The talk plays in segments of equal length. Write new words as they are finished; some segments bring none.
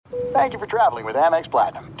Thank you for traveling with Amex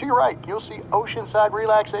Platinum. To your right, you'll see oceanside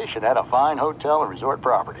relaxation at a fine hotel and resort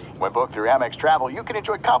property. When booked through Amex Travel, you can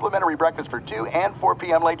enjoy complimentary breakfast for 2 and 4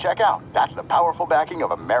 p.m. late checkout. That's the powerful backing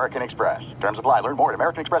of American Express. Terms apply. Learn more at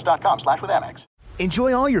americanexpress.com/withAmex.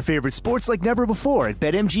 Enjoy all your favorite sports like never before at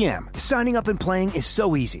BetMGM. Signing up and playing is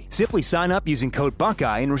so easy. Simply sign up using code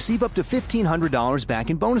Buckeye and receive up to $1,500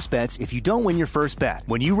 back in bonus bets if you don't win your first bet.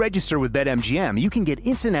 When you register with BetMGM, you can get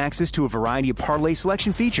instant access to a variety of parlay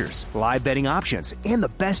selection features, live betting options, and the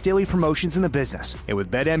best daily promotions in the business. And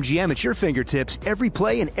with BetMGM at your fingertips, every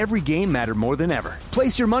play and every game matter more than ever.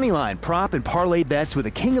 Place your moneyline, prop, and parlay bets with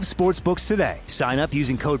the king of sportsbooks today. Sign up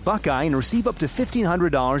using code Buckeye and receive up to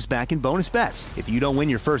 $1,500 back in bonus bets if you don't win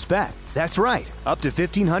your first bet. That's right, up to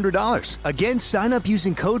 $1,500. Again, sign up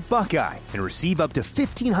using code Buckeye and receive up to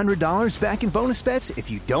 $1,500 back in bonus bets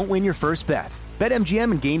if you don't win your first bet.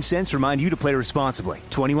 BetMGM and GameSense remind you to play responsibly.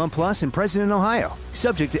 21 plus and present in Ohio.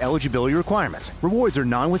 Subject to eligibility requirements. Rewards are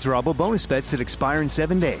non-withdrawable bonus bets that expire in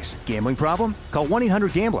 7 days. Gambling problem? Call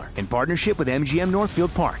 1-800-GAMBLER in partnership with MGM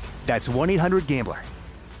Northfield Park. That's 1-800-GAMBLER.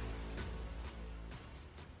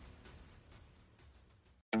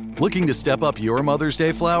 Looking to step up your Mother's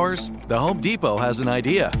Day flowers? The Home Depot has an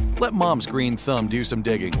idea. Let Mom's green thumb do some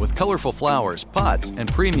digging with colorful flowers, pots,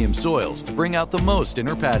 and premium soils to bring out the most in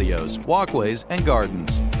her patios, walkways, and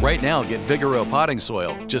gardens. Right now, get Vigoro potting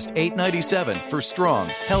soil, just $8.97 for strong,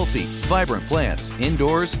 healthy, vibrant plants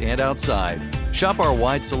indoors and outside. Shop our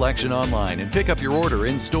wide selection online and pick up your order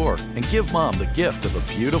in-store and give Mom the gift of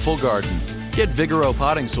a beautiful garden. Get Vigoro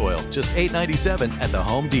potting soil, just $8.97 at the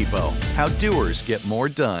Home Depot. How doers get more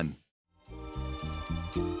done.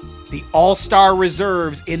 The All-Star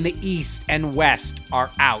reserves in the East and West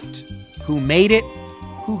are out. Who made it?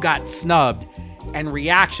 Who got snubbed? And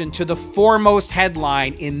reaction to the foremost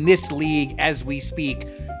headline in this league as we speak.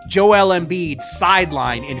 Joel Embiid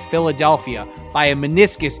sidelined in Philadelphia by a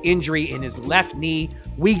meniscus injury in his left knee.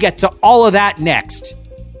 We get to all of that next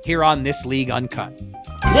here on This League Uncut.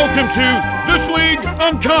 Welcome to This League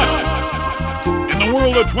Uncut. In the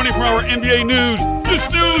world of 24-hour NBA news, this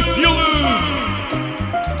news you lose.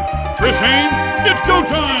 Chris Haynes, it's go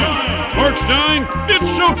time. Mark Stein, it's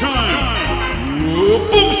showtime.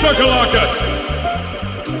 Boom shakalaka.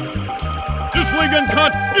 This League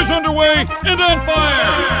Uncut is underway and on fire.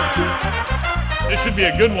 This should be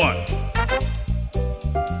a good one.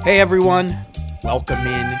 Hey everyone. Welcome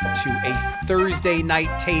in to a Thursday night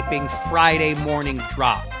taping, Friday morning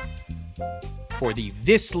drop for the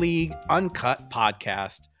This League Uncut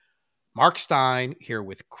podcast. Mark Stein here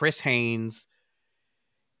with Chris Haynes.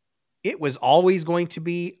 It was always going to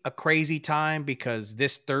be a crazy time because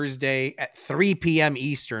this Thursday at 3 p.m.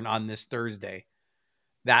 Eastern on this Thursday,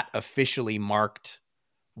 that officially marked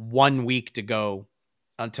 1 week to go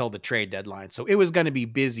until the trade deadline. So it was going to be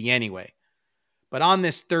busy anyway. But on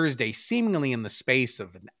this Thursday, seemingly in the space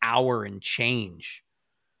of an hour and change,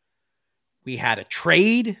 we had a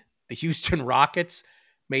trade. The Houston Rockets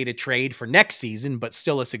made a trade for next season, but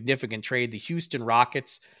still a significant trade. The Houston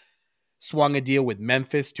Rockets swung a deal with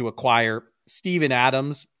Memphis to acquire Steven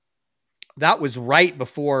Adams. That was right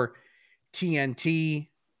before TNT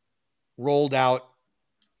rolled out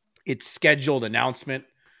its scheduled announcement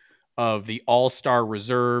of the All-Star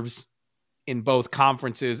reserves in both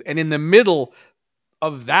conferences. And in the middle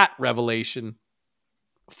of that revelation,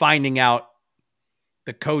 finding out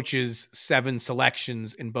the coach's 7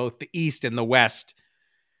 selections in both the East and the West,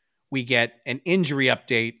 we get an injury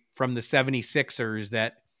update from the 76ers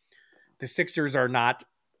that the Sixers are not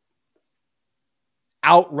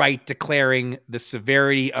outright declaring the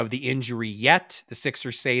severity of the injury yet. The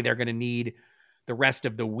Sixers say they're going to need the rest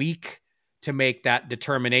of the week to make that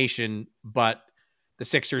determination, but the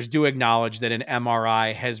Sixers do acknowledge that an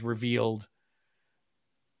MRI has revealed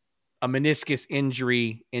a meniscus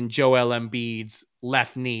injury in Joel Embiid's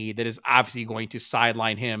left knee that is obviously going to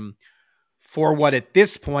sideline him for what at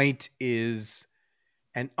this point is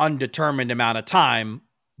an undetermined amount of time,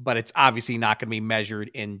 but it's obviously not going to be measured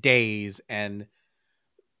in days. And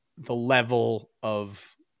the level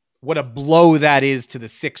of what a blow that is to the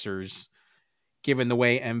Sixers, given the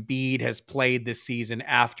way Embiid has played this season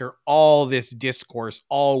after all this discourse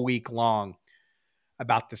all week long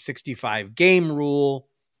about the 65 game rule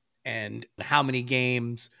and how many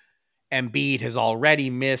games Embiid has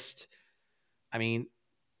already missed. I mean,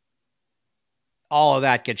 all of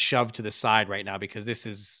that gets shoved to the side right now because this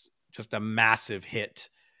is just a massive hit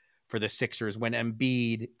for the Sixers when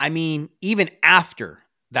Embiid, even after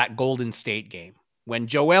that Golden State game, when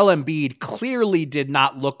Joel Embiid clearly did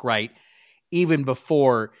not look right, even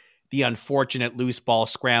before the unfortunate loose ball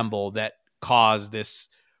scramble that caused this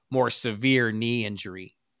more severe knee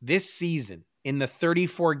injury. this season, in the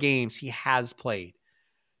 34 games he has played,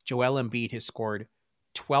 Joel Embiid has scored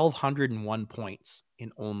 1,201 points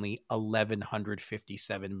in only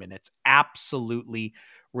 1,157 minutes. Absolutely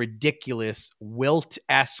ridiculous,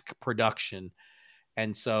 Wilt-esque production.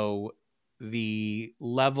 And so the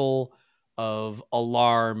level of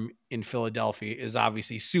alarm in Philadelphia is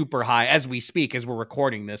obviously super high as we speak, as we're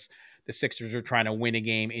recording this. The Sixers are trying to win a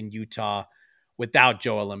game in Utah without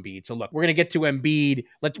Joel Embiid. So look, we're going to get to Embiid.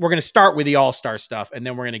 We're going to start with the All-Star stuff, and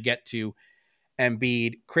then we're going to get to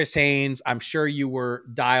Embiid. Chris Haynes, I'm sure you were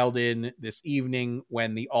dialed in this evening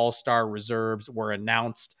when the All-Star reserves were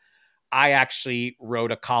announced. I actually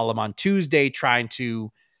wrote a column on Tuesday trying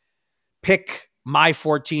to pick my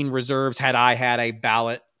 14 reserves had I had a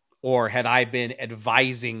ballot or had I been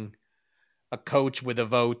advising a coach with a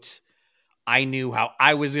vote. I knew how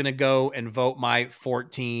I was going to go and vote my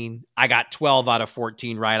 14. I got 12 out of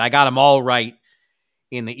 14 right. I got them all right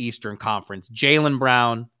in the Eastern Conference. Jaylen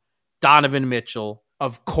Brown, Donovan Mitchell,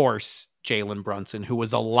 of course, Jalen Brunson, who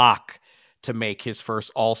was a lock to make his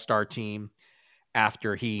first All-Star team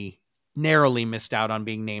after he narrowly missed out on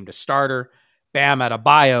being named a starter. Bam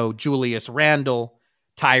Adebayo, Julius Randle,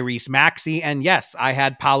 Tyrese Maxey, and yes, I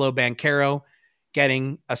had Paolo Banchero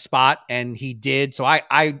getting a spot, and he did. So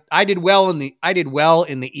I did well in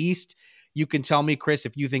the East. You can tell me, Chris,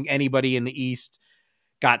 if you think anybody in the East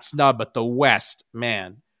got snubbed, but the West,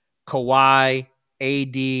 man, Kawhi,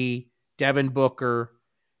 AD, Devin Booker,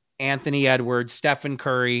 Anthony Edwards, Stephen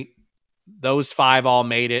Curry, those five all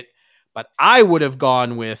made it. But I would have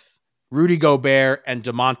gone with Rudy Gobert and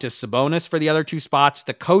Domantas Sabonis for the other two spots.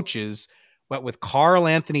 The coaches went with Karl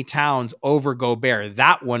Anthony Towns over Gobert.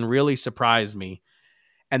 That one really surprised me.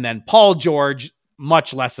 And then Paul George,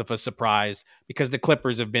 much less of a surprise because the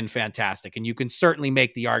Clippers have been fantastic. And you can certainly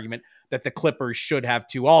make the argument that the Clippers should have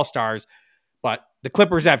two All-Stars, but the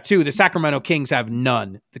Clippers have two. The Sacramento Kings have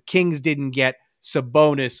none. The Kings didn't get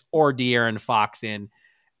Sabonis or De'Aaron Fox in,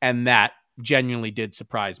 and that genuinely did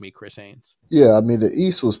surprise me, Chris Haynes. Yeah, I mean, the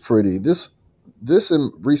East was pretty. This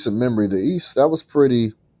in recent memory, the East, that was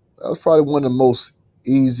pretty. That was probably one of the most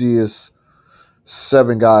easiest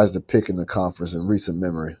 7 guys to pick in the conference in recent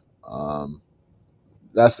memory.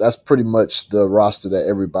 That's pretty much the roster that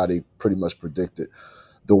everybody pretty much predicted.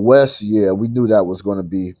 The West, yeah, we knew that was going to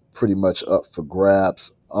be pretty much up for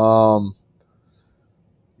grabs.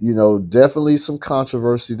 Definitely some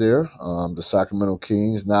controversy there. The Sacramento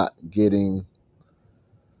Kings not getting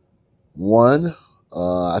one.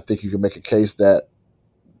 I think you can make a case that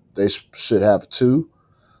they should have 2.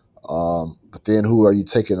 But then who are you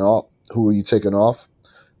taking off?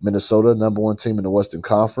 Minnesota, number 1 team in the Western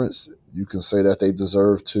Conference. You can say that they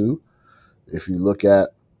deserve 2. If you look at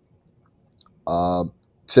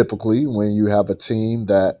typically when you have a team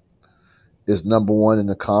that is number 1 in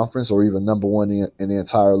the conference or even number 1 in the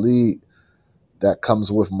entire league, that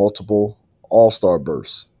comes with multiple All-Star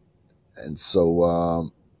berths. And so,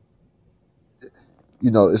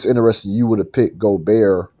 it's interesting. You would have picked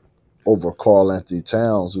Gobert over Karl Anthony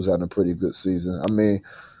Towns, who's having a pretty good season. I mean,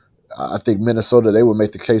 I think Minnesota, they would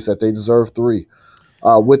make the case that they deserve 3.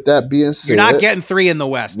 With that being said, you're not getting 3 in the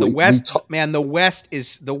West. The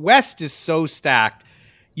West is so stacked.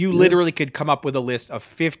 You literally could come up with a list of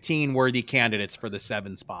 15 worthy candidates for the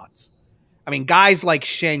 7 spots. I mean, guys like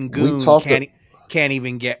Şengün can't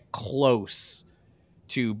even get close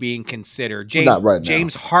to being considered.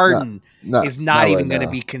 James Harden is not even going to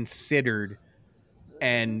be considered.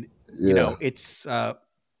 And it's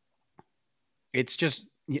just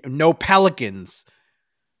no Pelicans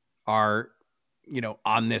are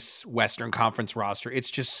on this Western Conference roster. It's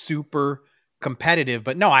just super competitive.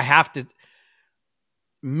 But no, I have to.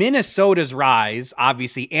 Minnesota's rise,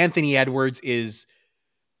 obviously, Anthony Edwards is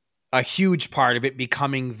a huge part of it,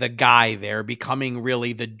 becoming the guy there, becoming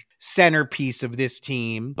really the centerpiece of this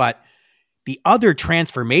team. But the other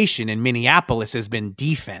transformation in Minneapolis has been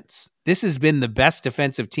defense. This has been the best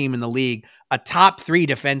defensive team in the league, a top 3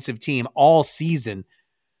 defensive team all season.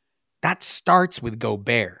 That starts with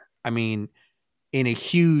Gobert. I mean, in a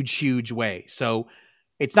huge, huge way. So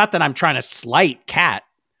it's not that I'm trying to slight Cat,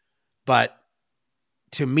 but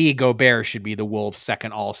to me, Gobert should be the Wolves'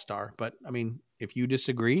 second All-Star. But I mean, if you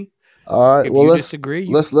disagree, all right.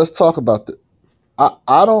 Let's talk about that.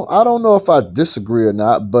 I don't know if I disagree or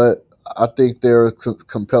not, but I think there's a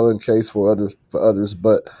compelling case for others.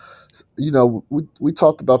 But we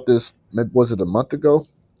talked about this. Was it a month ago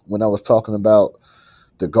when I was talking about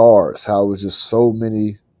the guards? How it was just so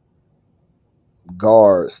many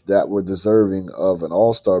guards that were deserving of an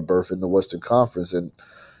All-Star berth in the Western Conference, and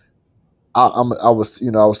I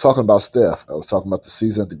was talking about Steph. I was talking about the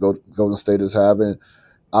season that the Golden State is having.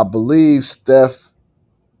 I believe Steph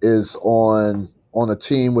is on a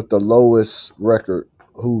team with the lowest record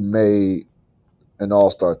who made an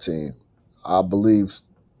All-Star team. I believe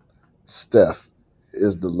Steph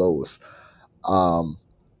is the lowest.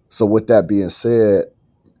 So with that being said,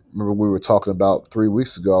 remember we were talking about 3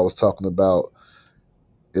 weeks ago, I was talking about,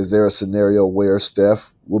 is there a scenario where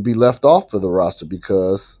Steph will be left off of the roster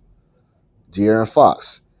because De'Aaron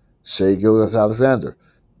Fox, Shai Gilgeous-Alexander,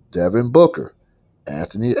 Devin Booker,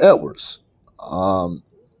 Anthony Edwards,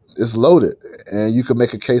 is loaded, and you could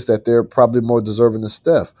make a case that they're probably more deserving than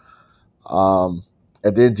Steph. And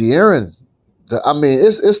then De'Aaron, I mean,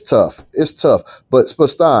 it's tough. It's tough. But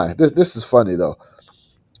Stein, this is funny though,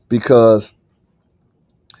 because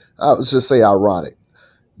I was just say ironic,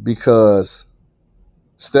 because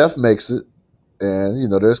Steph makes it,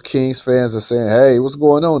 and there's Kings fans that are saying, "Hey, what's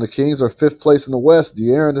going on? The Kings are 5th place in the West.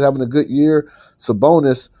 De'Aaron is having a good year.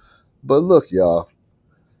 Sabonis." But look, y'all,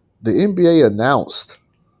 the NBA announced,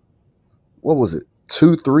 what was it,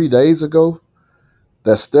 2-3 days ago,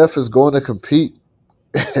 that Steph is going to compete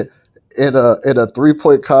in a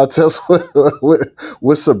 3-point contest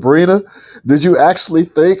with Sabrina. Did you actually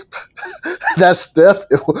think that Steph,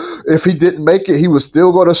 if he didn't make it, he was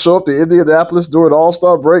still going to show up to Indianapolis during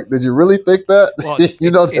All-Star break? Did you really think that? Well,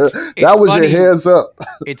 that was funny. Your hands up.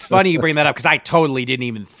 It's funny you bring that up because I totally didn't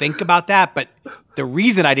even think about that. But the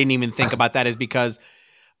reason I didn't even think about that is because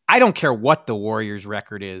I don't care what the Warriors'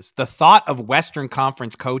 record is. The thought of Western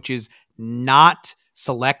Conference coaches not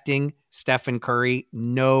selecting Stephen Curry,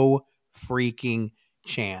 no freaking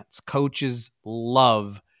chance. Coaches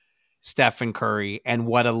love Stephen Curry and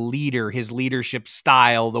what a leader, his leadership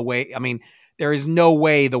style, the way, I mean, there is no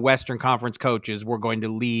way the Western Conference coaches were going to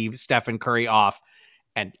leave Stephen Curry off.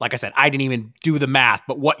 And like I said, I didn't even do the math,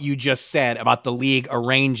 but what you just said about the league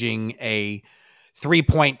arranging a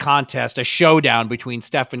 3-point contest, a showdown between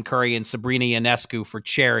Stephen Curry and Sabrina Ionescu for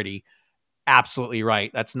charity, absolutely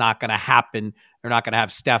right. That's not going to happen. They're not going to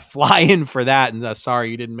have Steph fly in for that. And sorry,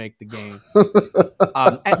 you didn't make the game.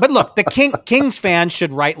 But look, the Kings fans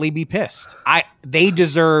should rightly be pissed. They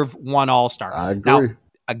deserve one All-Star. I agree. Now,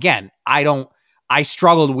 again, I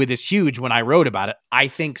struggled with this huge when I wrote about it. I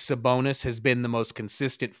think Sabonis has been the most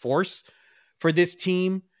consistent force for this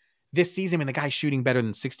team this season. I mean, the guy's shooting better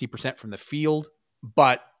than 60% from the field,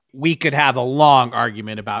 but we could have a long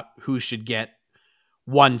argument about who should get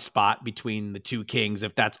one spot between the two Kings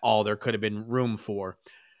if that's all there could have been room for.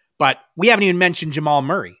 But we haven't even mentioned Jamal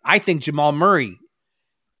Murray. I think Jamal Murray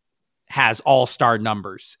has all-star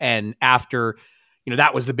numbers. And after,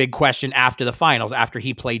 that was the big question after the finals, after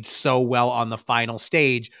he played so well on the final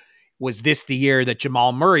stage, was this the year that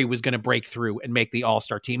Jamal Murray was going to break through and make the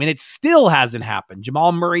all-star team? And it still hasn't happened.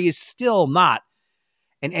 Jamal Murray is still not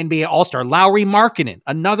an NBA all-star. Lauri Markkanen,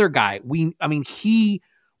 another guy. He,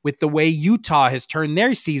 with the way Utah has turned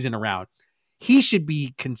their season around, he should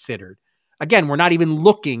be considered. Again, we're not even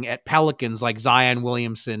looking at Pelicans like Zion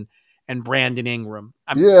Williamson and Brandon Ingram.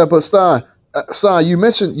 But Stein, you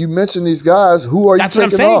mentioned these guys. Who are you taking off? That's what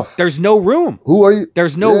I'm saying. There's no room. Who are you?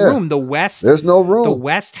 There's no room. The West. There's no room. The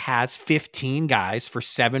West has 15 guys for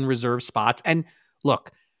 7 reserve spots. And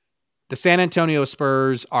look, the San Antonio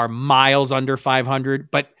Spurs are miles under 500,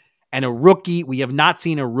 and a rookie, we have not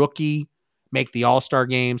seen a rookie make the All-Star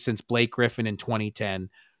game since Blake Griffin in 2010.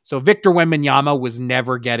 So Victor Wembanyama was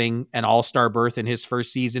never getting an All-Star berth in his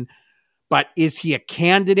first season. But is he a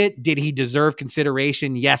candidate? Did he deserve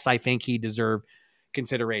consideration? Yes, I think he deserved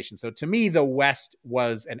consideration. So to me, the West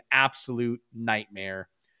was an absolute nightmare.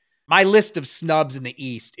 My list of snubs in the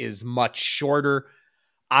East is much shorter.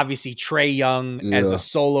 Obviously, Trae Young as a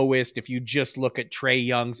soloist, if you just look at Trae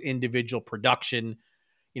Young's individual production,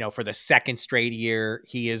 for the second straight year,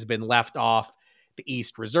 he has been left off the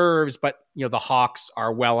East reserves, but the Hawks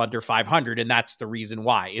are well under 500, and that's the reason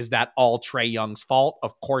why. Is that all Trae Young's fault?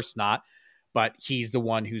 Of course not, but he's the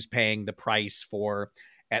one who's paying the price for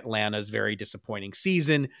Atlanta's very disappointing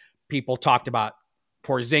season. People talked about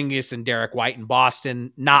Porzingis and Derek White in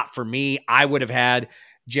Boston. Not for me. I would have had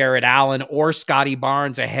Jared Allen or Scotty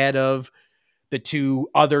Barnes ahead of the two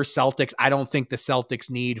other Celtics. I don't think the Celtics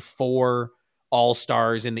need 4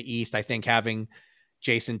 all-stars in the East. I think having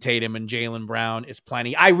Jason Tatum and Jaylen Brown is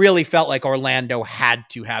plenty. I really felt like Orlando had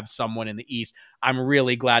to have someone in the East. I'm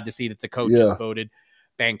really glad to see that the coaches voted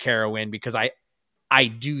Banchero in, because I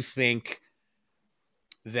do think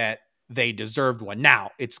that they deserved one.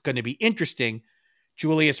 Now, it's going to be interesting.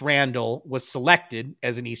 Julius Randle was selected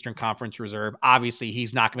as an Eastern Conference reserve. Obviously,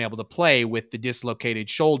 he's not going to be able to play with the dislocated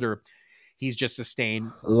shoulder he's just sustained.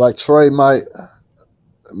 Like Trae might.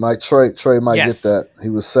 Trey might get that. He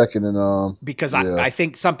was second in because I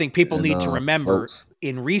think something people need to remember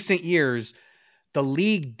in recent years, the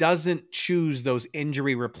league doesn't choose those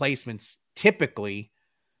injury replacements typically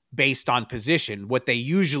based on position. What they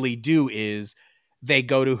usually do is they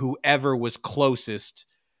go to whoever was closest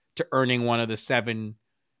to earning one of the 7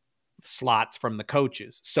 slots from the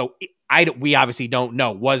coaches. So we obviously don't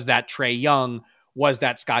know. Was that Trae Young? Was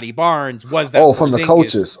that Scotty Barnes? Was that from Porzingis? the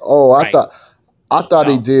coaches? Oh, right. I thought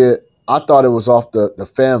he did. I thought it was off the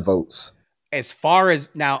fan votes. As far as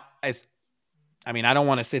now, I don't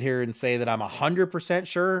want to sit here and say that I'm 100%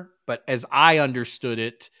 sure, but as I understood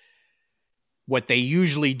it, what they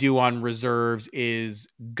usually do on reserves is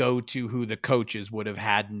go to who the coaches would have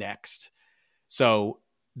had next. So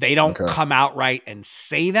they don't come out right and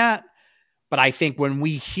say that, but I think when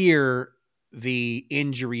we hear the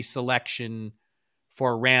injury selection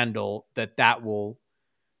for Randall, that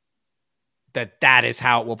is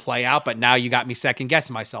how it will play out. But now you got me second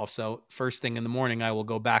guessing myself. So first thing in the morning, I will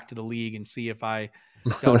go back to the league and see if I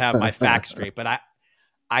don't have my facts straight. But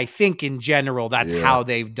I think in general, that's how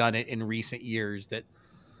they've done it in recent years, that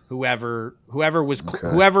whoever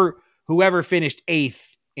finished 8th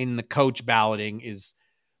in the coach balloting is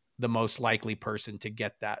the most likely person to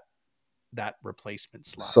get that replacement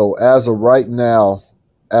slot. So as of right now,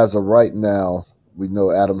 we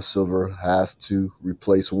know Adam Silver has to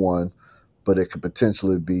replace 1, but it could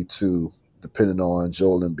potentially be 2, depending on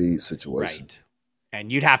Joel Embiid's situation. Right.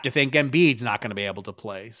 And you'd have to think Embiid's not going to be able to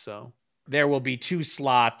play. So there will be 2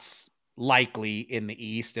 slots likely in the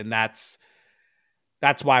East, and that's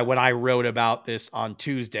why when I wrote about this on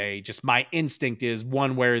Tuesday, just my instinct is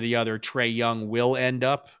one way or the other, Trae Young will end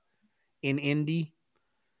up in Indy,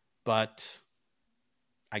 but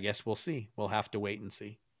I guess we'll see. We'll have to wait and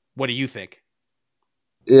see. What do you think?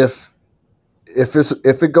 If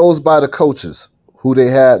it goes by the coaches who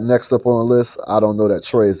they had next up on the list, I don't know that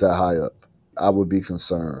Trae is that high up. I would be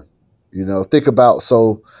concerned. Think about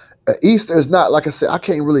East. There's not, like I said, I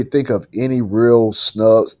can't really think of any real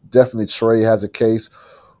snubs. Definitely Trae has a case.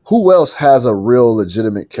 Who else has a real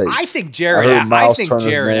legitimate case? I think Jared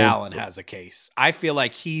Allen has a case. I feel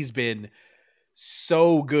like he's been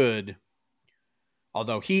so good.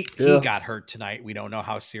 Although he got hurt tonight. We don't know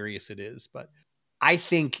how serious it is. But I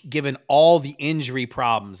think given all the injury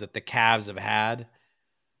problems that the Cavs have had,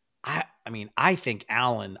 I think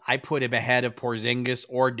Allen, I put him ahead of Porzingis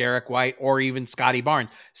or Derek White or even Scotty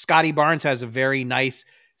Barnes. Scotty Barnes has a very nice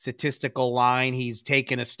statistical line. He's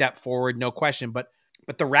taken a step forward, no question. But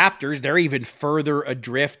the Raptors, they're even further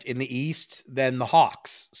adrift in the East than the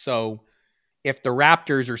Hawks. So if the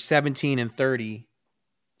Raptors are 17-30,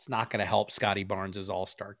 it's not going to help Scotty Barnes'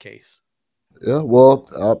 all-star case. Yeah, well,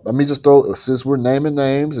 let me just throw, since we're naming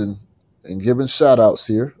names and giving shout-outs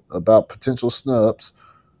here about potential snubs,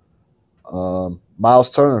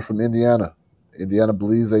 Miles Turner from Indiana. Indiana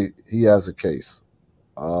believes he has a case.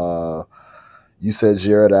 You said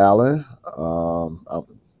Jared Allen.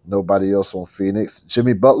 Nobody else on Phoenix.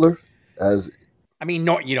 Jimmy Butler has. I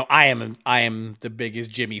am the biggest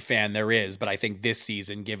Jimmy fan there is, but I think this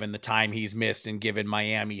season, given the time he's missed and given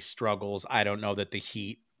Miami's struggles, I don't know that the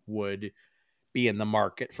Heat would be in the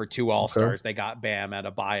market for 2 All-Stars. Okay. They got Bam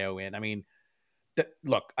Adebayo in.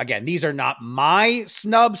 Look, again, these are not my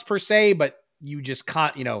snubs per se, but you just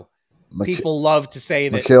can't, people love to say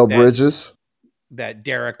that Mikal Bridges, that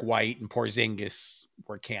Derek White and Porzingis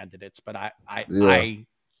were candidates, but I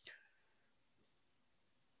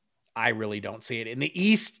really don't see it. In the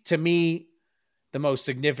East, to me, the most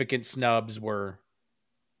significant snubs were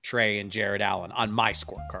Trae and Jared Allen on my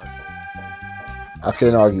scorecard. I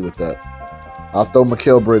can't argue with that. I'll throw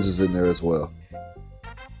Mikal Bridges in there as well.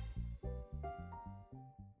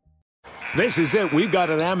 This is it. We've got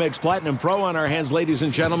an Amex Platinum Pro on our hands, ladies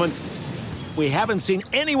and gentlemen. We haven't seen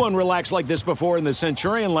anyone relax like this before in the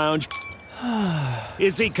Centurion Lounge.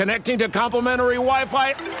 Is he connecting to complimentary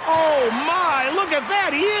Wi-Fi? Oh, my! Look at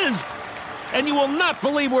that! He is! And you will not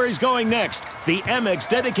believe where he's going next. The Amex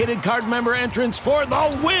dedicated card member entrance for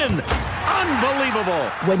the win! Unbelievable!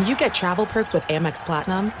 When you get travel perks with Amex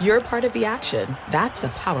Platinum, you're part of the action. That's the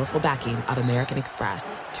powerful backing of American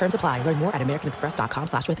Express. Terms apply. Learn more at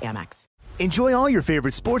americanexpress.com/withAmex. Enjoy all your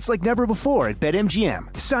favorite sports like never before at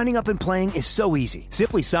BetMGM. Signing up and playing is so easy.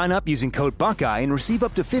 Simply sign up using code Buckeye and receive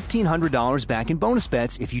up to $1,500 back in bonus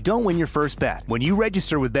bets if you don't win your first bet. When you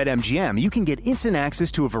register with BetMGM, you can get instant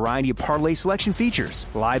access to a variety of parlay selection features,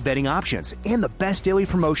 live betting options, and the best daily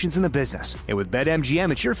promotions in the business. And with BetMGM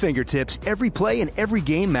at your fingertips, every play and every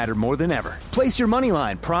game matter more than ever. Place your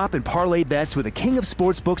moneyline, prop, and parlay bets with the king of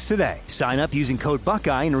sportsbooks today. Sign up using code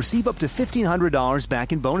Buckeye and receive up to $1,500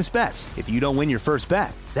 back in bonus bets. If you don't win your first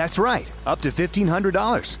bet. That's right, up to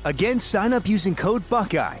 $1,500. Again, sign up using code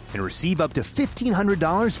Buckeye and receive up to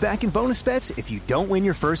 $1,500 back in bonus bets if you don't win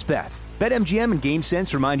your first bet. BetMGM and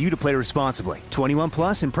GameSense remind you to play responsibly. 21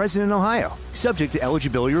 plus and present in Ohio. Subject to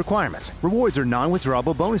eligibility requirements. Rewards are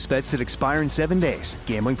non-withdrawable bonus bets that expire in 7 days.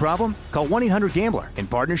 Gambling problem? Call 1-800-GAMBLER in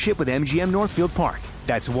partnership with MGM Northfield Park.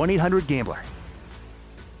 That's 1-800-GAMBLER.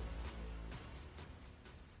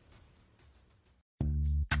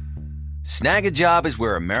 Snag a Job is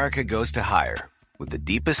where America goes to hire, with the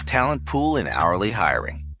deepest talent pool in hourly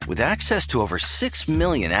hiring. With access to over 6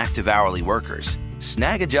 million active hourly workers,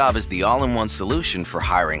 Snag a Job is the all-in-one solution for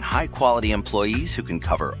hiring high-quality employees who can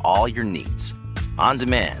cover all your needs. On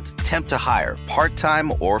demand, temp to hire,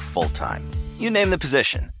 part-time or full-time. You name the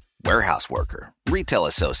position. Warehouse worker, retail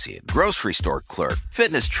associate, grocery store clerk,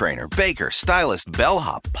 fitness trainer, baker, stylist,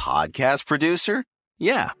 bellhop, podcast producer.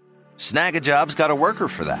 Yeah, Snag a Job's got a worker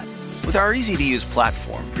for that. With our easy-to-use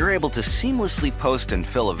platform, you're able to seamlessly post and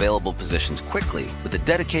fill available positions quickly with a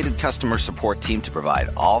dedicated customer support team to provide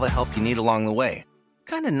all the help you need along the way.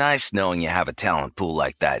 Kind of nice knowing you have a talent pool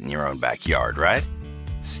like that in your own backyard, right?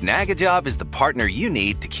 Snag a Job is the partner you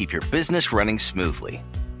need to keep your business running smoothly.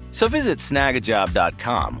 So visit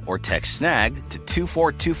snagajob.com or text SNAG to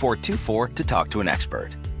 242424 to talk to an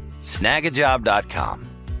expert. Snagajob.com,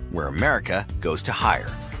 where America goes to hire.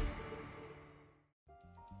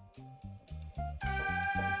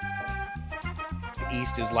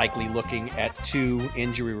 East is likely looking at 2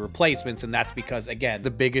 injury replacements, and that's because, again, the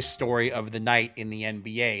biggest story of the night in the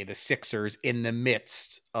NBA, the Sixers, in the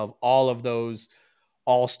midst of all of those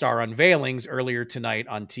all-star unveilings earlier tonight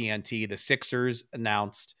on TNT, the Sixers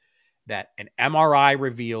announced that an MRI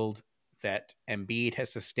revealed that Embiid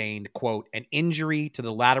has sustained, quote, an injury to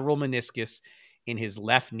the lateral meniscus in his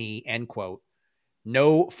left knee, end quote.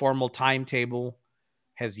 No formal timetable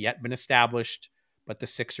has yet been established, but the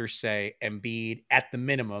Sixers say Embiid, at the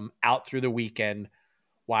minimum, out through the weekend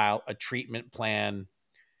while a treatment plan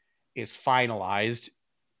is finalized.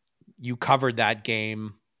 You covered that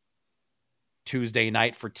game Tuesday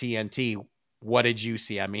night for TNT. What did you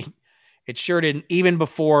see? I mean, it sure didn't, even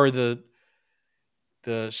before the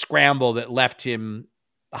scramble that left him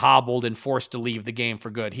hobbled and forced to leave the game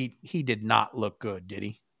for good. He did not look good, did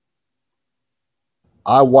he?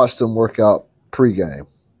 I watched him work out pregame.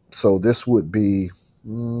 So this would be,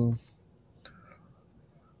 this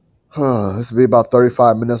would be about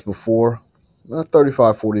 35 minutes before,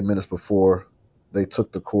 35, 40 minutes before they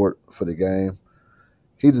took the court for the game.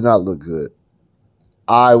 He did not look good.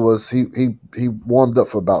 He warmed up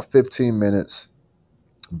for about 15 minutes.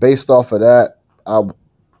 Based off of that, I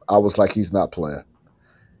was like, he's not playing.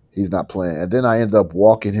 He's not playing. And then I ended up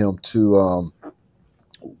walking him to,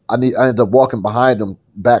 I ended up walking behind him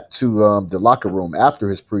back to the locker room after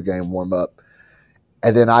his pregame warm up,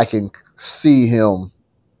 and then I can see him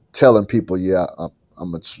telling people, "Yeah,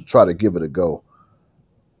 I'm gonna try to give it a go."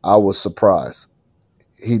 I was surprised.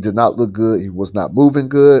 He did not look good. He was not moving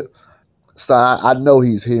good. So I know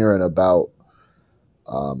he's hearing about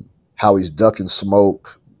how he's ducking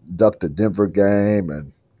smoke, ducked the Denver game,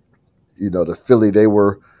 and the Philly they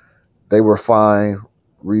were fine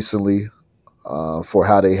recently. For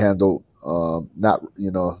how they handled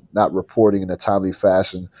not reporting in a timely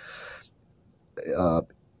fashion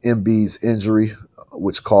Embiid's injury,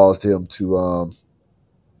 which caused him to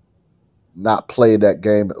not play that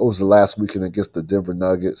game. It was the last weekend against the Denver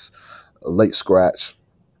Nuggets, a late scratch.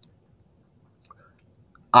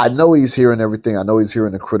 I know he's hearing everything. I know he's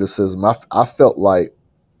hearing the criticism. I felt like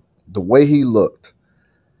the way he looked,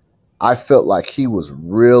 I felt like he was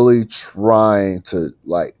really trying to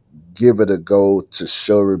give it a go to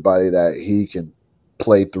show everybody that he can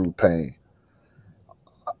play through pain.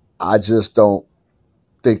 I just don't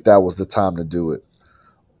think that was the time to do it.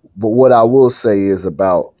 But what I will say is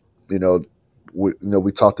about,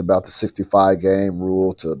 we talked about the 65 game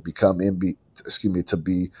rule to to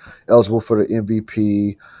be eligible for the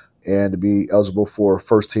MVP and to be eligible for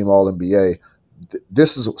first team All-NBA.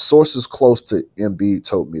 This is sources close to Embiid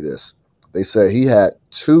told me this. They said he had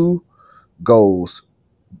 2 goals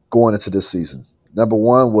going into this season. Number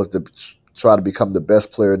 1 was to try to become the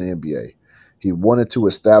best player in the NBA. He wanted to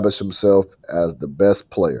establish himself as the best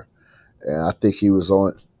player, and I think he was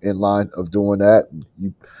in line of doing that.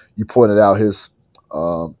 And you pointed out his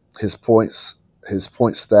point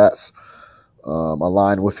stats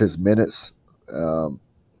aligned with his minutes.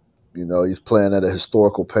 He's playing at a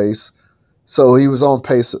historical pace, so he was on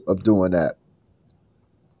pace of doing that.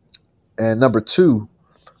 And number 2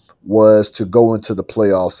 was to go into the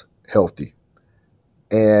playoffs healthy.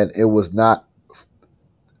 And it was not,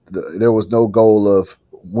 there was no goal of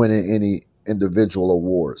winning any individual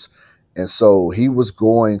awards. And so he was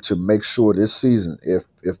going to make sure this season,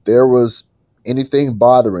 if there was anything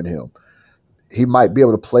bothering him, he might be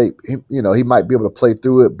able to play. He might be able to play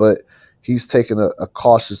through it, but he's taking a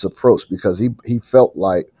cautious approach because he felt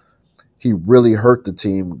like he really hurt the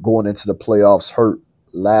team going into the playoffs hurt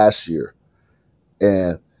last year.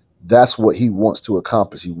 And that's what he wants to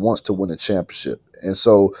accomplish. He wants to win a championship. And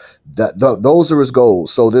so those are his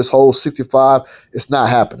goals. So this whole 65, it's not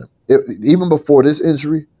happening. Even before this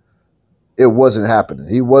injury, it wasn't happening.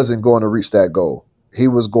 He wasn't going to reach that goal. He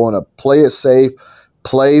was going to play it safe,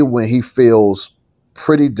 play when he feels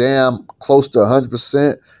pretty damn close to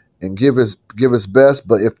 100% and give his best.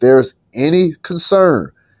 But if there's any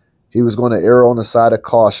concern, he was going to err on the side of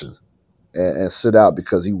caution and sit out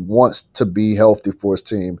because he wants to be healthy for his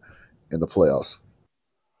team in the playoffs.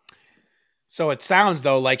 So it sounds,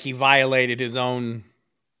 though, like he violated his own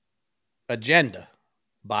agenda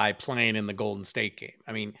by playing in the Golden State game.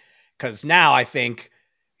 I mean, because now I think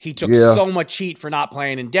he took so much heat for not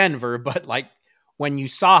playing in Denver, but like when you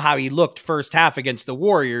saw how he looked first half against the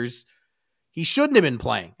Warriors, he shouldn't have been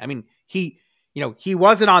playing. I mean, he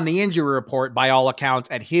wasn't on the injury report by all accounts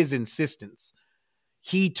at his insistence.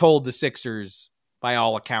 He told the Sixers, by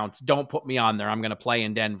all accounts, don't put me on there. I'm going to play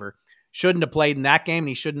in Denver. Shouldn't have played in that game, and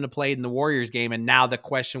he shouldn't have played in the Warriors game. And now the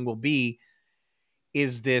question will be,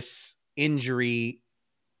 is this injury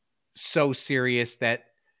so serious that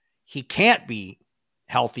he can't be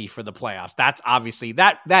healthy for the playoffs? That's obviously,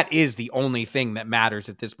 that is the only thing that matters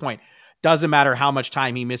at this point. Doesn't matter how much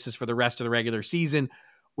time he misses for the rest of the regular season.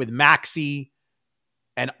 With Maxey,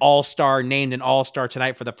 an all-star, named an all-star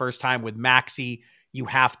tonight for the first time with Maxey, you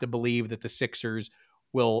have to believe that the Sixers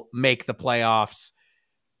will make the playoffs,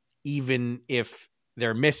 even if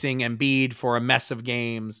they're missing Embiid for a mess of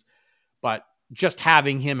games. But just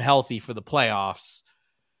having him healthy for the playoffs,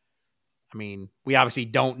 I mean, we obviously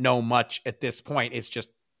don't know much at this point. It's just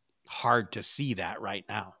hard to see that right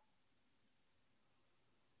now.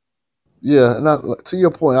 Yeah, and to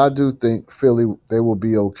your point, I do think Philly, they will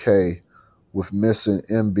be okay with missing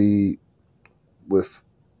Embiid with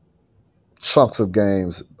chunks of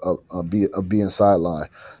games of being sidelined.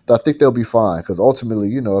 I think they'll be fine because ultimately,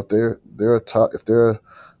 if they're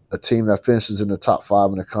a team that finishes in the top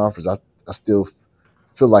 5 in the conference, I still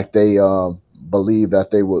feel like they believe that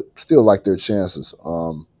they would still like their chances.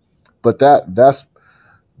 But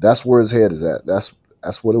that's where his head is at.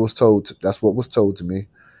 That's what it was told. That's what was told to me.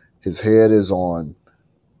 His head is on,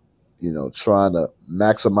 trying to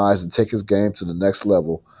maximize and take his game to the next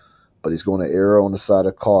level. But he's going to err on the side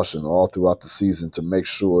of caution all throughout the season to make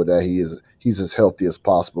sure that he's as healthy as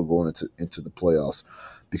possible going into the playoffs,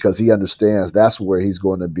 because he understands that's where he's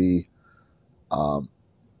going to be.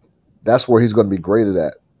 That's where he's going to be graded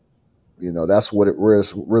at. That's where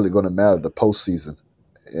it's really going to matter, the postseason.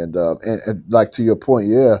 And like to your point,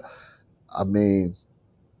 I mean,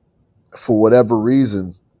 for whatever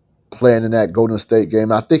reason, playing in that Golden State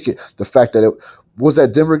game, I think the fact that it was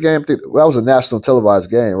that Denver game, that was a national televised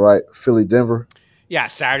game, right? Philly-Denver. Yeah,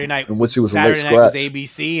 Saturday night. In which he was Saturday a late night was scratch.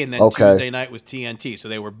 ABC, and then Tuesday night was TNT. So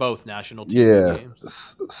they were both national TV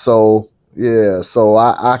games. So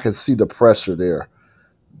I could see the pressure there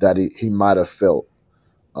that he might have felt.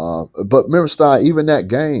 But remember, Stein, even that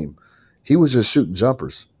game, he was just shooting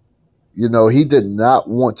jumpers. He did not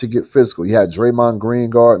want to get physical. He had Draymond Green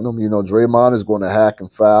guarding him. Draymond is going to hack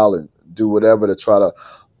and foul and do whatever to try to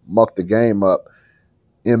muck the game up.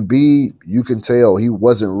 Embiid, you can tell he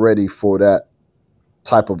wasn't ready for that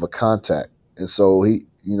type of a contact. And so it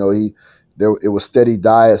was steady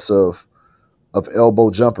diets of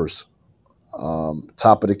elbow jumpers,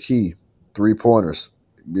 top of the key, 3-pointers.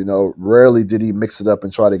 Rarely did he mix it up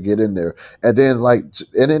and try to get in there. And then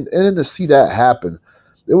then to see that happen,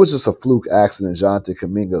 it was just a fluke accident. Jonathan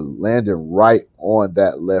Kuminga landing right on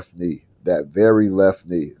that left knee, that very left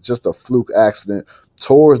knee. Just a fluke accident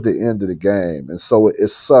towards the end of the game. And so it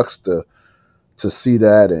sucks to see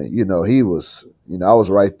that. And, he was, I was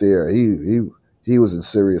right there. He was in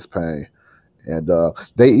serious pain. And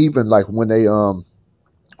they even, like, when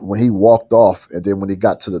he walked off and then when he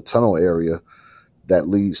got to the tunnel area that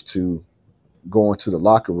leads to going to the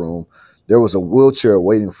locker room, there was a wheelchair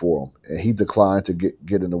waiting for him, and he declined to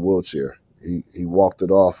get in the wheelchair. He walked it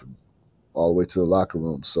off and all the way to the locker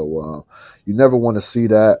room. So you never want to see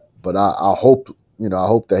that, but I hope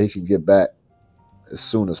that he can get back as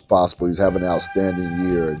soon as possible. He's having an outstanding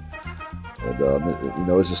year, and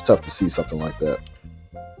it's just tough to see something like that.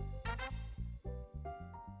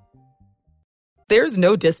 There's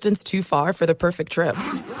no distance too far for the perfect trip.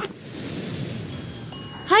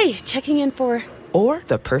 Hi, checking in for... Or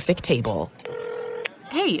the perfect table.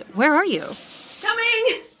 Hey, where are you?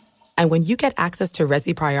 Coming! And when you get access to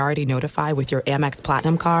Resi Priority Notify with your Amex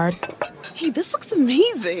Platinum card... Hey, this looks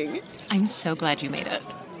amazing. I'm so glad you made it.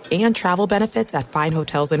 And travel benefits at fine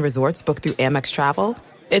hotels and resorts booked through Amex Travel,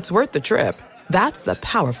 it's worth the trip. That's the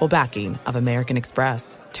powerful backing of American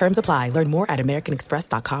Express. Terms apply. Learn more at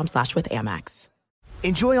americanexpress.com/withAmex.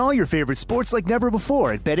 Enjoy all your favorite sports like never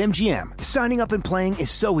before at BetMGM. Signing up and playing is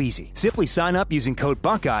so easy. Simply sign up using code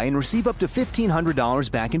Buckeye and receive up to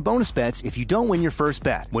 $1,500 back in bonus bets if you don't win your first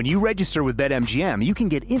bet. When you register with BetMGM, you can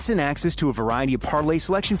get instant access to a variety of parlay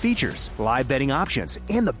selection features, live betting options,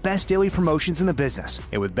 and the best daily promotions in the business.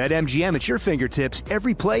 And with BetMGM at your fingertips,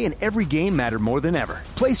 every play and every game matter more than ever.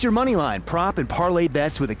 Place your moneyline, prop, and parlay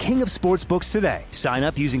bets with the king of sportsbooks today. Sign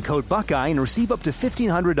up using code Buckeye and receive up to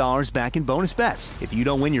 $1,500 back in bonus bets if you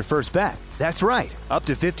don't win your first bet. That's right, up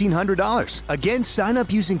to $1,500. Again, sign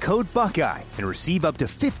up using code Buckeye and receive up to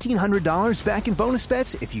 $1,500 back in bonus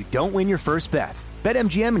bets if you don't win your first bet.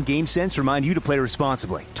 BetMGM and GameSense remind you to play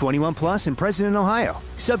responsibly. 21 plus and present in Ohio.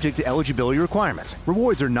 Subject to eligibility requirements.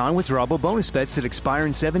 Rewards are non-withdrawable bonus bets that expire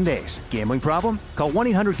in 7 days. Gambling problem? Call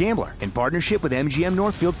 1-800-GAMBLER in partnership with MGM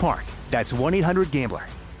Northfield Park. That's 1-800-GAMBLER.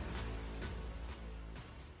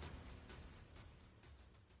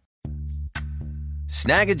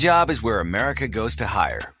 Snag a Job is where America goes to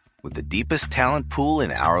hire, with the deepest talent pool in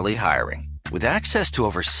hourly hiring. With access to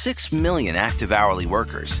over 6 million active hourly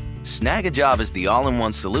workers, Snag a Job is the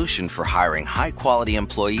all-in-one solution for hiring high-quality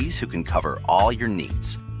employees who can cover all your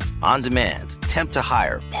needs. On demand, temp to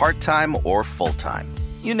hire, part-time or full-time.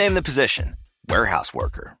 You name the position. Warehouse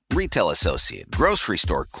worker, retail associate, grocery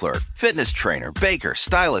store clerk, fitness trainer, baker,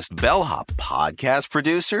 stylist, bellhop, podcast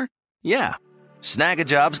producer. Yeah, Snag a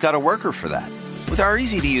Job's got a worker for that. With our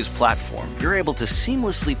easy-to-use platform, you're able to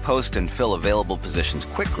seamlessly post and fill available positions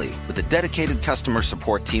quickly with a dedicated customer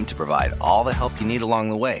support team to provide all the help you need along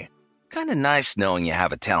the way. Kind of nice knowing you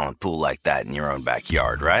have a talent pool like that in your own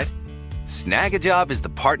backyard, right? Snag a Job is the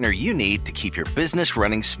partner you need to keep your business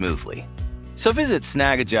running smoothly. So visit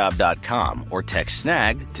snagajob.com or text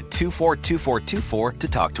snag to 242424 to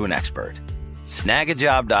talk to an expert.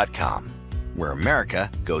 Snagajob.com, where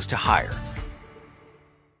America goes to hire.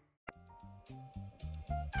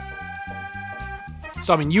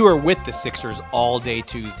 So, I mean, you were with the Sixers all day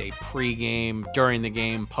Tuesday, pre-game, during the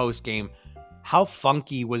game, post-game. How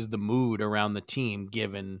funky was the mood around the team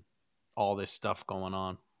given all this stuff going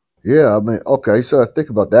on? Yeah, I mean, okay, so I think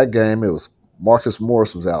about that game. It was Marcus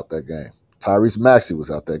Morris was out that game. Tyrese Maxey was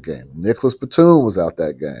out that game. Nicholas Batum was out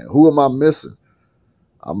that game. Who am I missing?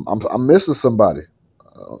 I'm missing somebody.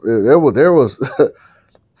 There was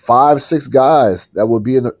 5-6 guys that would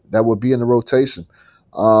be in the rotation.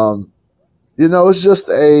 It's just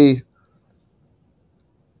the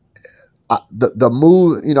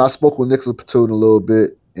mood. I spoke with Nicholas Batum a little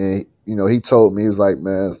bit, and he told me, he was like,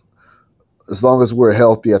 man, as long as we're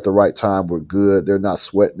healthy at the right time, we're good. They're not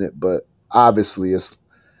sweating it, but obviously it's,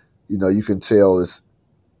 you can tell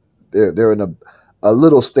they're in a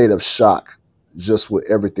little state of shock just with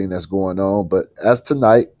everything that's going on. But as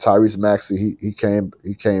tonight, Tyrese Maxey, he came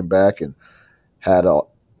back and had a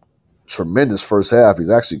tremendous first half. He's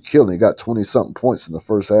actually killing. He got 20-something points in the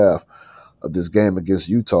first half of this game against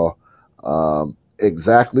Utah.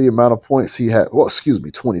 Exactly the amount of points he had. Well,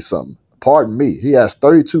 20-something. Pardon me. He has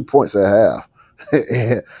 32 points at half,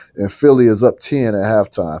 and Philly is up 10 at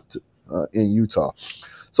halftime in Utah.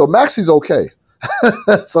 So Maxey's okay.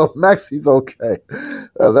 That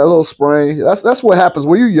little sprain. That's what happens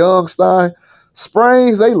when you're young, Stein.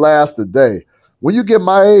 Sprains, they last a day. When you get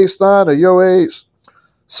my age, Stein, or your age,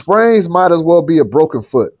 sprains might as well be a broken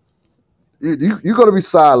foot. You're going to be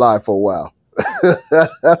sidelined for a while.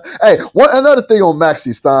 Hey, another thing on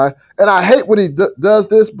Maxey, Stein, and I hate when he does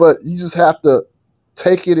this, but you just have to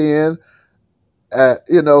take it in.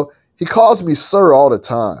 He calls me sir all the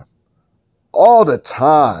time. All the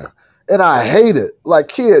time. And I hate it. Like,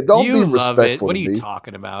 kid, don't be respectful to me. What are you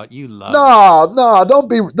talking about? You love it. No,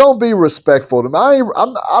 don't be respectful to me.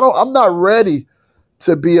 I'm not ready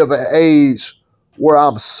to be of an age where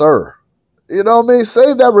I'm sir. You know what I mean?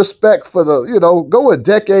 Save that respect for go a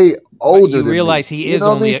decade older than me. You realize he is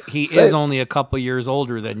only a couple years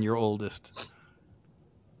older than your oldest.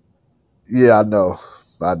 Yeah, I know.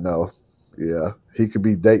 Yeah. He could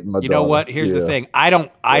be dating my daughter. You know what? Here's the thing.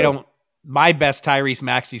 My best Tyrese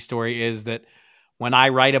Maxey story is that when I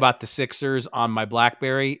write about the Sixers on my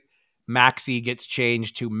BlackBerry, Maxey gets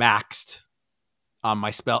changed to Maxed on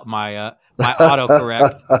my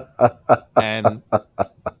autocorrect. And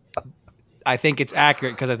I think it's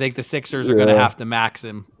accurate because I think the Sixers are going to have to max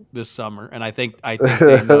him this summer, and I think they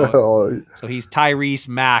know it. So he's Tyrese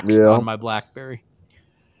Maxed on my BlackBerry.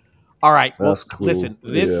 All right. Well, That's cool. Listen,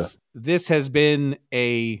 this has been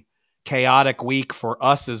a chaotic week for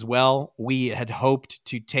us as well. We had hoped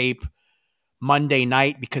to tape Monday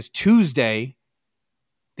night because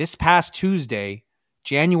this past Tuesday,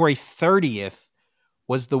 January 30th,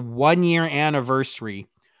 was the 1-year anniversary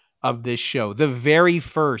of this show. The very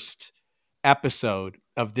first episode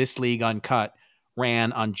of This League Uncut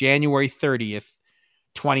ran on January 30th,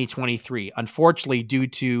 2023. Unfortunately, due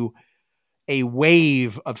to a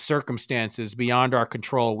wave of circumstances beyond our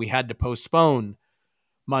control, we had to postpone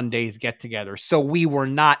Monday's get-together. So we were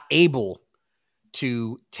not able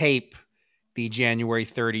to tape the January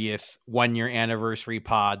 30th 1-year anniversary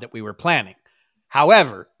pod that we were planning.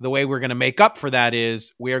 However, the way we're going to make up for that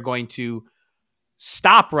is we are going to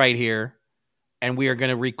stop right here and we are going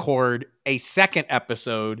to record a second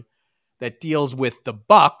episode that deals with the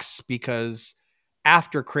Bucks, because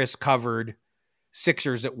after Chris covered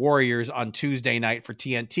Sixers at Warriors on Tuesday night for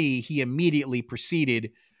TNT, he immediately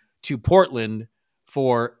proceeded to Portland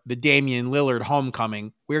for the Damian Lillard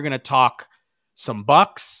homecoming. We're going to talk some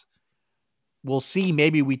Bucks. We'll see,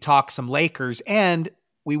 maybe we talk some Lakers, and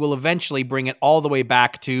we will eventually bring it all the way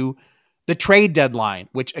back to the trade deadline,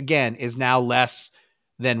 which again is now less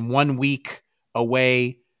than 1 week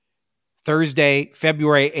away. Thursday,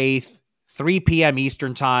 February 8th, 3 p.m.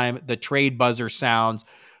 Eastern time, the trade buzzer sounds.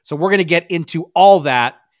 So we're going to get into all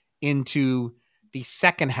that into the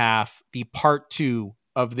second half, the part 2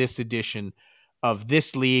 of this edition of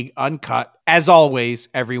This League Uncut. As always,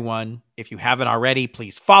 everyone, if you haven't already,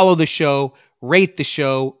 please follow the show, rate the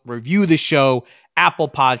show, review the show, Apple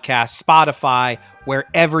Podcasts, Spotify,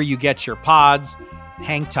 wherever you get your pods.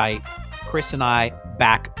 Hang tight. Chris and I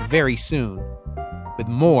back very soon with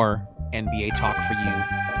more NBA talk for you,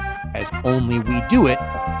 as only we do it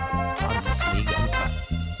on This League Uncut.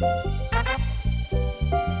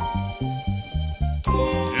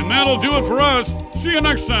 And that'll do it for us. See you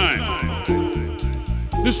next time.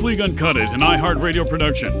 This League Uncut is an iHeartRadio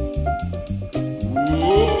production.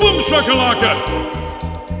 Boom shakalaka!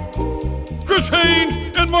 Chris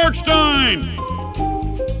Haynes and Mark Stein.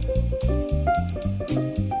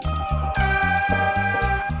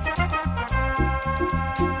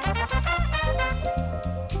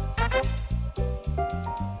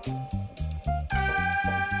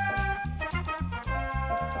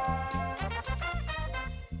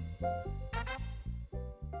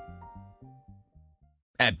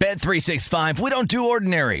 At Bet365, we don't do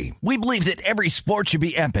ordinary. We believe that every sport should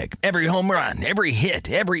be epic. Every home run, every hit,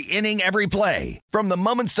 every inning, every play. From the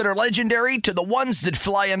moments that are legendary to the ones that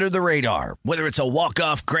fly under the radar. Whether it's a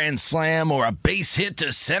walk-off grand slam or a base hit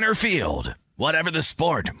to center field. Whatever the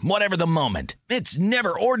sport, whatever the moment. It's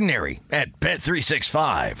never ordinary at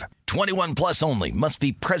Bet365. 21 plus only. Must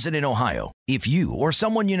be present in Ohio. If you or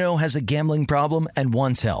someone you know has a gambling problem and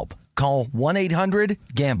wants help, call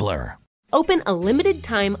 1-800-GAMBLER. Open a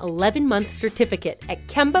limited-time 11-month certificate at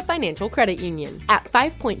Kemba Financial Credit Union. At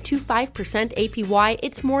 5.25% APY,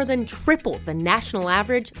 it's more than triple the national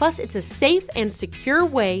average, plus it's a safe and secure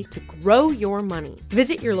way to grow your money.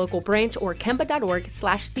 Visit your local branch or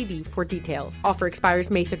kemba.org/cb for details. Offer expires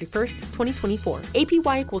May 31st, 2024.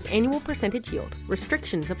 APY equals annual percentage yield.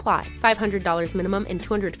 Restrictions apply. $500 minimum and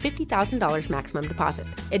 $250,000 maximum deposit.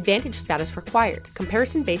 Advantage status required.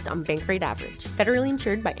 Comparison based on bank rate average. Federally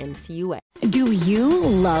insured by NCUA. Do you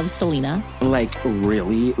love Selena? Like,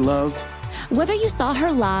 really love? Whether you saw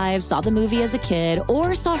her live, saw the movie as a kid,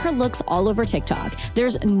 or saw her looks all over TikTok,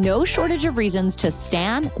 there's no shortage of reasons to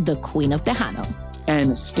stan the Queen of Tejano.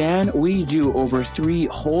 And Stan, we do over 3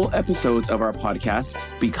 whole episodes of our podcast,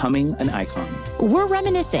 Becoming an Icon. We're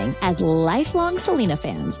reminiscing as lifelong Selena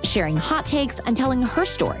fans, sharing hot takes and telling her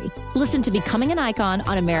story. Listen to Becoming an Icon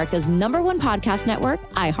on America's #1 podcast network,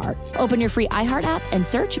 iHeart. Open your free iHeart app and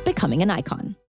search Becoming an Icon.